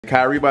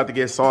Kyrie about to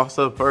get sauce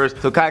up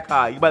first. So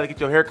Kai, you about to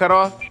get your hair cut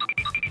off?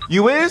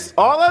 You is?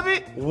 All of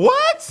it?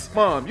 What?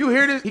 Mom, you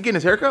hear this? He getting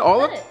his haircut?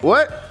 All of it?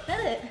 What?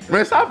 Cut it.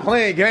 Man, stop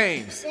playing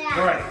games.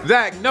 Yeah. Right.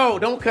 Zach, no,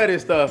 don't cut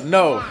his stuff.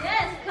 No.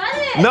 Yes, cut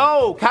it.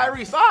 No,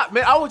 Kyrie, stop,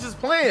 man. I was just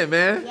playing,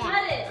 man.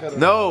 Yeah. Cut it.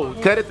 No,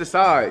 cut it to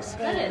size.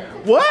 Cut it.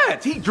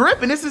 What? He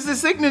dripping. This is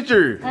his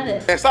signature. Cut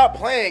it. And stop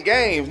playing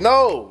games.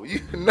 No.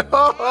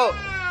 No.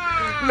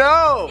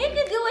 No. He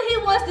can do what he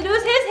wants to do.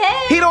 It's his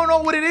head. He don't know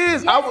what it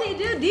is. Yes, he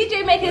do.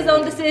 DJ make his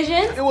own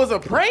decisions. It was a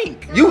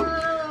prank. You.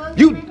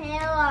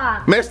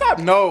 Man, stop.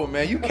 No,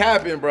 man. You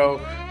capping, bro.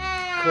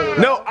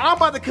 No, I'm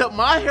about to cut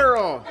my hair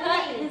off.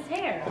 Cut his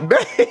hair.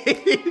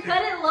 Babe.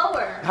 Cut it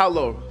lower. How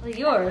low? Like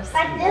yours.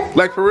 Like this.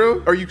 Like for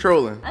real? Or are you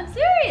trolling? I'm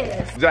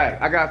serious.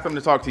 Zach, I got something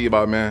to talk to you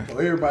about, man. Oh,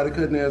 everybody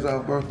cutting theirs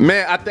off, bro.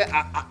 Man,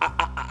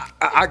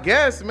 I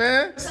guess,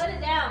 man. Cut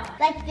it down.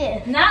 Like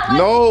this. Not like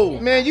No,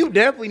 man, you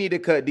definitely need to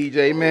cut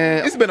DJ,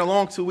 man. It's been a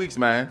long 2 weeks,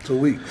 man. 2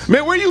 weeks.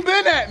 Man, where you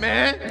been at,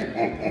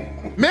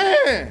 man?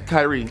 Man.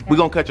 Kyrie, we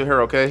gonna cut your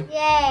hair, okay?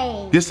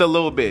 Yay. Just a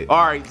little bit.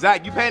 All right,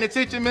 Zach, you paying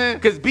attention, man?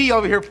 Cause B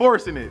over here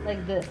forcing it.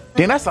 Like this.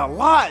 Damn, that's a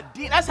lot.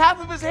 D, that's half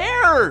of his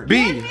hair.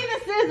 B. Give me the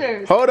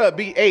scissors. Hold up,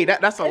 B. Hey,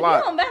 that's a You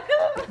lot. gonna back up?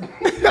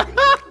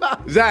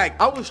 Zach,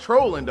 I was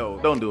trolling though.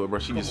 Don't do it, bro.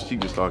 She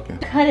just talking.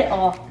 Cut it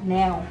off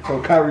now.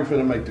 So Kyrie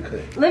finna make the cut.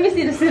 Let me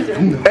see the scissors.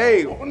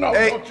 Hey, No,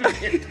 hey. don't you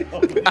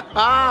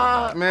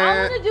I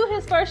Man, want to do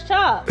his first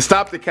chop.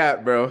 stop the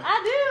cap, bro.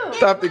 I do.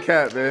 Stop the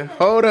cap, man.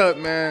 Hold up,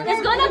 man.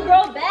 It's gonna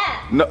grow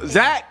back. No,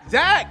 Zach,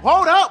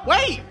 hold up.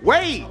 Wait.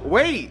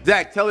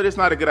 Zach, tell her it's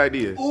not a good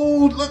idea.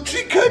 Ooh, look,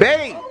 she cut.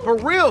 Babe, for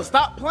real,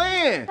 stop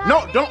playing.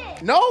 No, don't.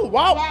 No,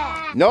 wow.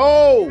 Yeah.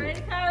 No.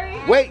 Ready,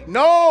 Kyrie?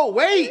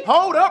 Wait.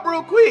 Hold up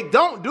real quick.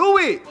 Don't do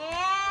it.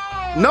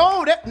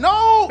 No,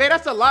 babe,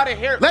 that's a lot of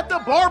hair. Let the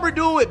barber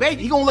do it, babe.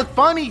 He gonna look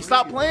funny.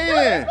 Stop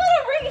playing.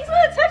 He's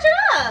gonna touch it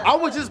up. I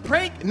was just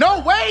pranking.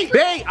 No, wait.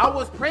 Babe, I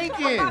was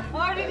pranking. I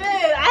already did.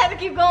 I have to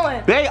keep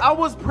going. Babe, I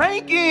was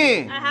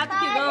pranking. I have to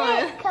keep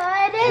going.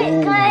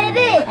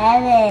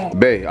 Cut it.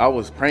 Babe, I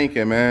was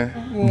pranking,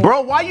 man.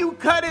 Bro, why you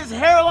cut his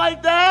hair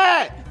like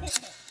that?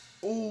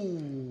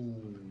 Ooh.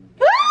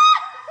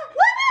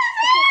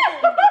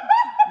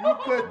 You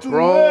cut too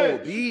Bro,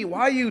 much. B,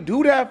 why you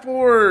do that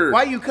for?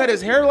 Why you cut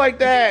his hair like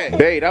that?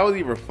 Babe, that was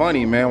even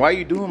funny, man. Why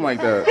you do him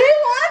like that? He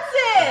wants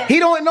it. He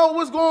don't know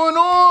what's going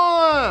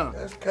on.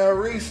 That's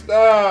Kyrie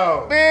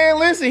style. Man,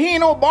 listen, he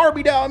ain't no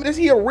Barbie doll. I mean,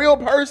 he a real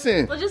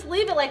person. Well, just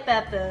leave it like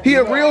that then. He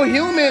a real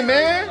human,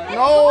 man. It's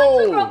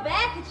going to grow No.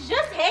 back. It's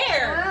just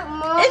hair.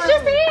 It's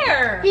just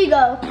hair. Here you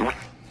go.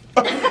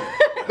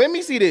 Let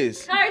me see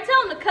this. Kyrie,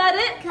 tell him to cut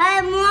it.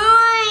 Come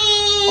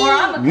on. Or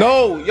I'm a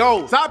No,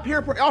 yo, stop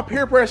y'all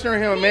peer pressuring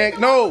him, man.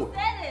 No,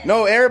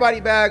 no, everybody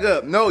bag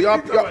up. No, no,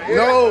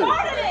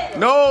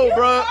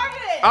 bro.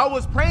 I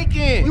was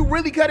pranking. You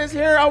really cut his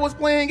hair. I was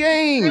playing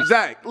games.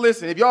 Zach,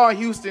 listen, if y'all in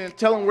Houston,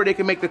 tell them where they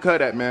can make the cut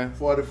at, man.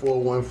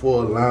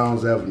 4414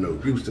 Lowndes Avenue,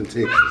 Houston,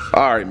 Texas.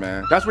 All right,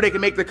 man. That's where they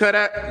can make the cut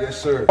at?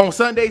 Yes, sir. On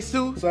Sundays,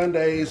 too?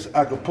 Sundays,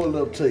 I can pull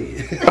up to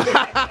you.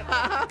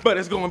 But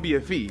it's going to be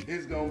a fee.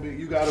 It's gonna be,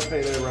 you gotta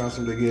pay that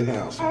ransom to get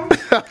house. Man,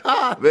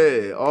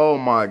 oh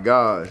my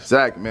gosh.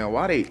 Zach, man,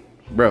 why they...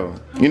 Bro,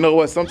 you know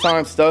what?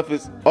 Sometimes stuff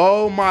is...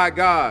 Oh, my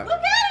God. Look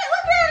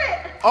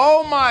at it.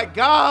 Oh, my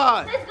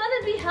God. It's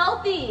gonna be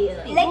healthy.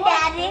 Look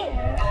at it.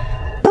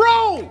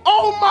 Bro,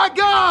 oh, my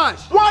gosh.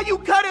 Why you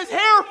cut his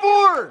hair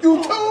for?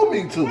 You told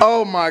me to.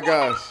 Oh, my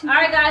gosh. All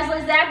right, guys,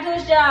 let Zach do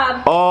his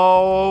job.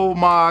 Oh,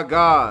 my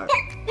God.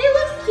 He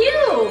looks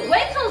cute.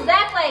 Wait till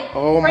Zach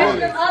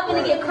freshen him up and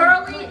it get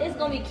curly. It's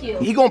gonna be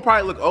cute. He gonna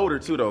probably look older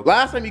too though.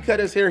 Last time he cut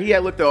his hair, he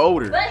had looked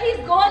older. But he's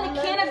going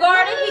to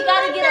kindergarten. He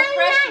gotta get a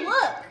fresh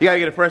look. You gotta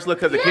get a fresh look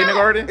because of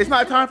kindergarten? It's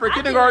not time for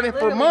kindergarten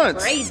for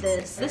months. Braid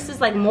this. This is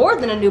like more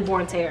than a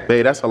newborn's hair.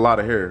 Babe, that's a lot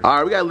of hair. All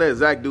right, we gotta let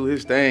Zach do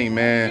his thing,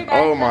 man.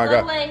 Oh my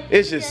God.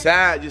 It's just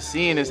sad just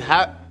seeing his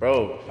hat.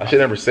 Bro, I should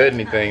never said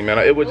anything, man.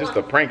 It was just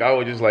a prank. I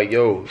was just like,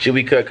 yo, should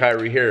we cut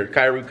Kyrie hair?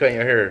 Kyrie cutting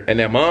your hair. And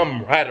then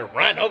mom had to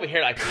run over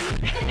here like,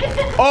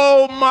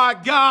 oh my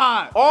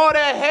God, all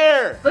that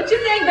hair. What you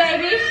think,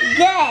 baby?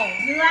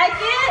 Good. You like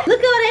it? Look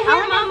at all that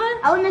hair, mama.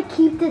 I want to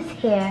keep this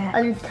hair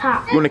on the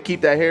top. You wanna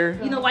keep that hair?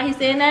 You know why he's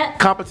saying that?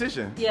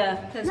 Competition. Yeah,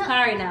 because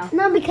Kyrie now.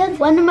 No, because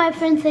one of my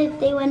friends said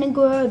they want to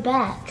grow it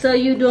back. So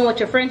you doing what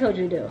your friend told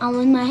you to do? I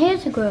want my hair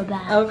to grow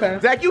back. Okay.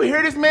 Zach, you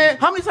hear this, man?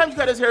 How many times you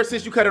cut his hair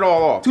since you cut it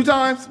all off? 2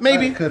 times,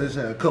 maybe? I cut his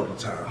hair a couple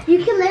times.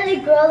 You can let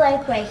it grow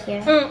like right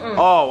here.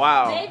 Oh,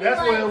 wow. Maybe That's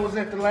like, where it was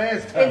at the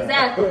last time.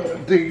 Exactly.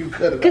 Then you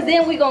cut it Because off.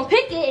 then we gonna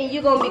pick it and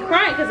you're gonna be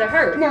crying because it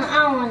hurt. No, I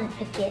don't want to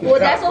pick it. Well,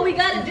 that's what we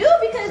gotta do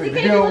because you can't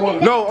You be don't looking.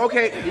 wanna- No,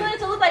 okay. You want it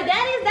to look like daddy's?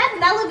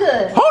 That look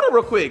good. Hold it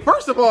real quick.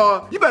 First of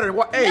all, you better,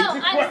 hey. No,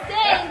 I'm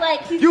saying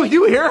like he's You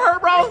hear her,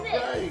 bro?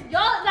 Listen,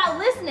 y'all not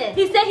listening.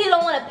 He said he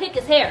don't want to pick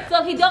his hair. So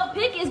if he don't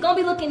pick it, it's gonna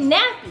be looking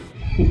nappy.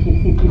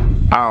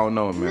 I don't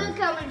know, man. Look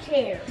how much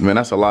hair. Man,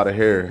 that's a lot of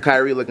hair.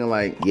 Kyrie looking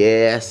like,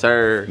 yes,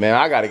 sir. Man,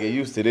 I gotta get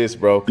used to this,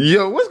 bro.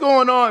 Yo, what's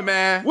going on,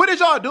 man? What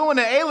is y'all doing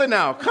to Ayla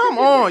now? Come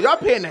on, y'all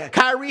putting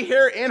Kyrie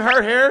hair in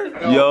her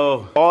hair?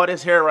 Yo, all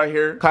this hair right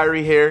here,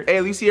 Kyrie hair.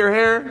 Ayla, you see her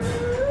hair?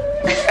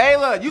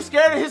 Ayla, you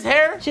scared of his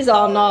hair? She's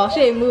all no, she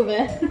ain't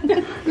moving.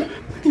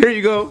 Here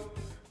you go.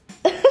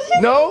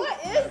 No?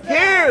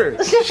 Here.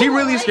 She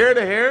really scared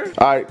of hair?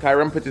 All right,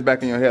 Kyrie, I'm gonna put this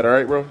back in your head, all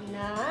right, bro? No.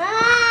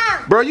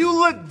 Bro, you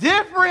look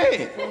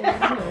different.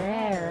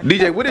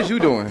 DJ, what is you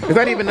doing? It's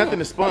not even nothing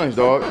to sponge,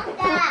 dog.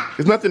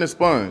 It's nothing to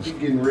sponge. She's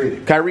getting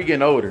ready. Kyrie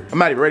getting older. I'm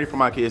not even ready for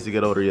my kids to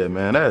get older yet,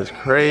 man. That is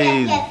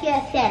crazy.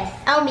 Yes.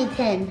 I'll be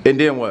 10. And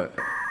then what?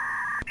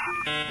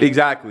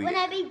 Exactly. When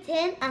I be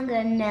 10, I'm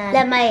gonna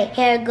let my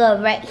hair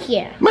go right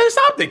here. Man,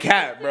 stop the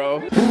cat,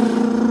 bro.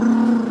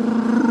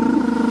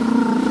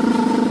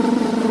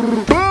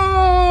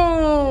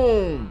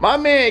 Boom! My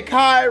man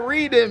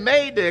Kyrie done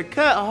made the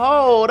cut.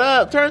 Hold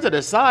up. Turn to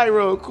the side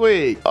real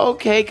quick.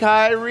 Okay,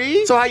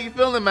 Kyrie. So how you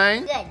feeling,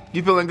 man? Good.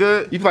 You feeling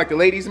good? You feel like the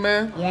ladies,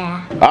 man?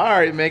 Yeah. All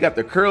right, man. Got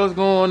the curls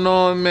going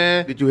on,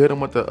 man. Did you hit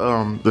him with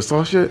the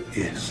sauce shit?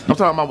 Yes. I'm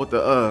talking about with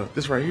the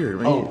this right here,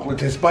 man. Oh, with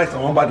that spice,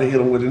 I'm about to hit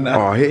him with it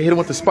now. Oh, hit him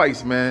with the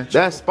spice, man.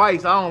 That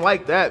spice, I don't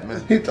like that,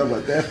 man. He talking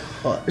about that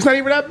hot. It's not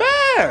even that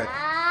bad.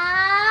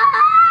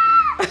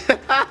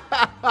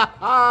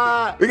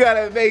 We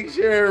gotta make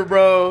sure,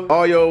 bro,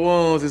 all your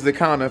wounds is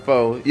accounted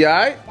for. You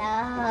alright?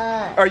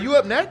 Are you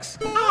up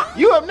next?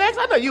 You up next?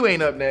 I know you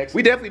ain't up next.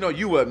 We definitely know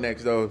you up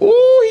next, though.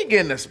 Ooh, he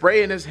getting a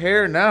spray in his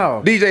hair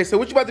now. DJ, so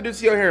what you about to do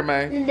to your hair,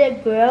 man? Let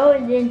it grow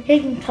and then he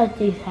can cut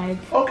these sides.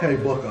 Okay,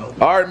 bucko.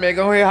 All right, man,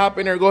 go ahead, hop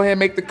in there. Go ahead and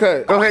make the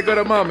cut. Go ahead, go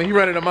to mama. He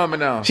running to mama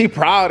now. She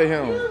proud of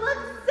him. You look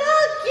so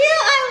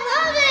cute. I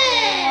love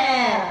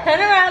it. Turn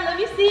around. Let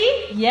me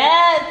see.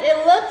 Yes, it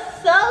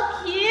looks so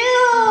cute.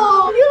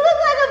 You look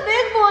like a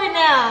big boy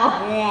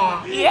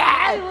now.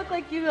 Yeah. You look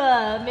like you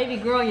maybe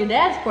growing your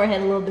dad's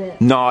forehead a little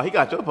bit. No, he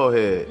got your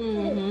forehead.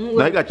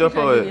 No, he got your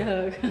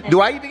forehead.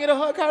 Do I even get a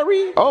hug,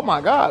 Kyrie? Oh my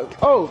God.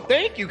 Oh,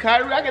 thank you,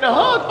 Kyrie. I get a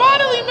hug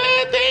finally,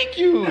 man. Thank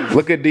you.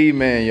 Look at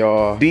D-Man,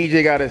 y'all.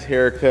 DJ got his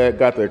hair cut,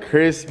 got the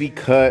crispy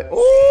cut.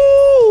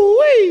 Ooh,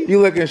 wait. You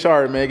looking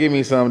sharp, man. Give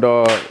me some,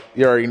 dog.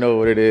 You already know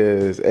what it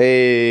is.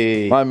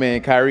 Hey, my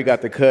man Kyrie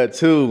got the cut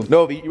too.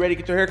 Novi, you ready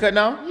to get your hair cut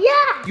now? Yeah.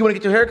 You wanna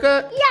get your hair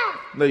cut? Yeah.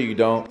 No, you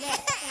don't.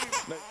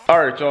 All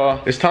right, y'all.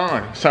 It's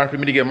time. It's time for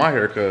me to get my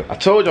hair cut. I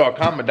told y'all,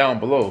 comment down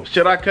below.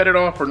 Should I cut it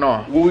off or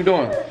not? What we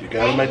doing? You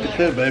gotta make the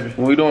cut, baby.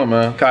 What we doing,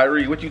 man?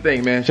 Kyrie, what you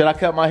think, man? Should I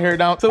cut my hair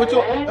down? So what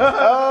you?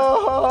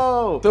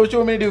 Oh. So what you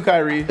want me to do,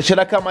 Kyrie? Should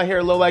I cut my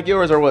hair low like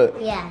yours or what?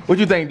 Yeah. What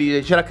you think,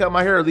 DJ? Should I cut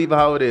my hair or leave it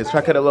how it is? Should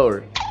I cut it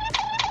lower?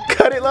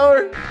 Cut it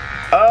lower?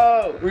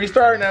 Oh,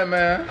 restarting that,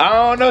 man. I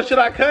don't know. Should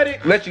I cut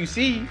it? Let you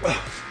see.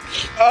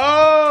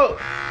 Oh.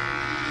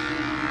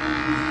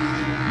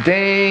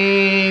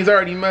 Dang, it's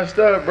already messed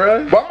up,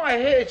 bro. Why my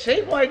head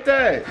shaped like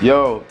that?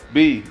 Yo,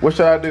 B, what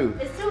should I do?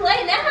 It's too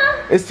late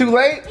now. It's too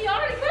late? You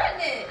already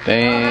cutting it.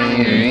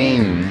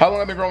 Dang. How long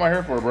have I been growing my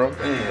hair for, bro?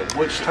 Man,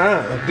 which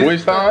time?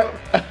 Which time?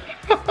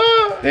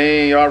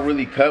 Dang, y'all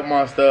really cut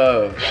my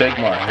stuff. Shake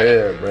my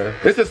head, bro.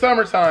 It's the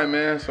summertime,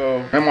 man,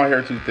 so and my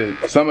hair too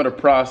thick. Some of the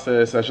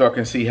process, as y'all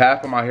can see,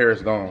 half of my hair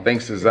is gone.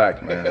 Thanks to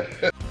Zach, man.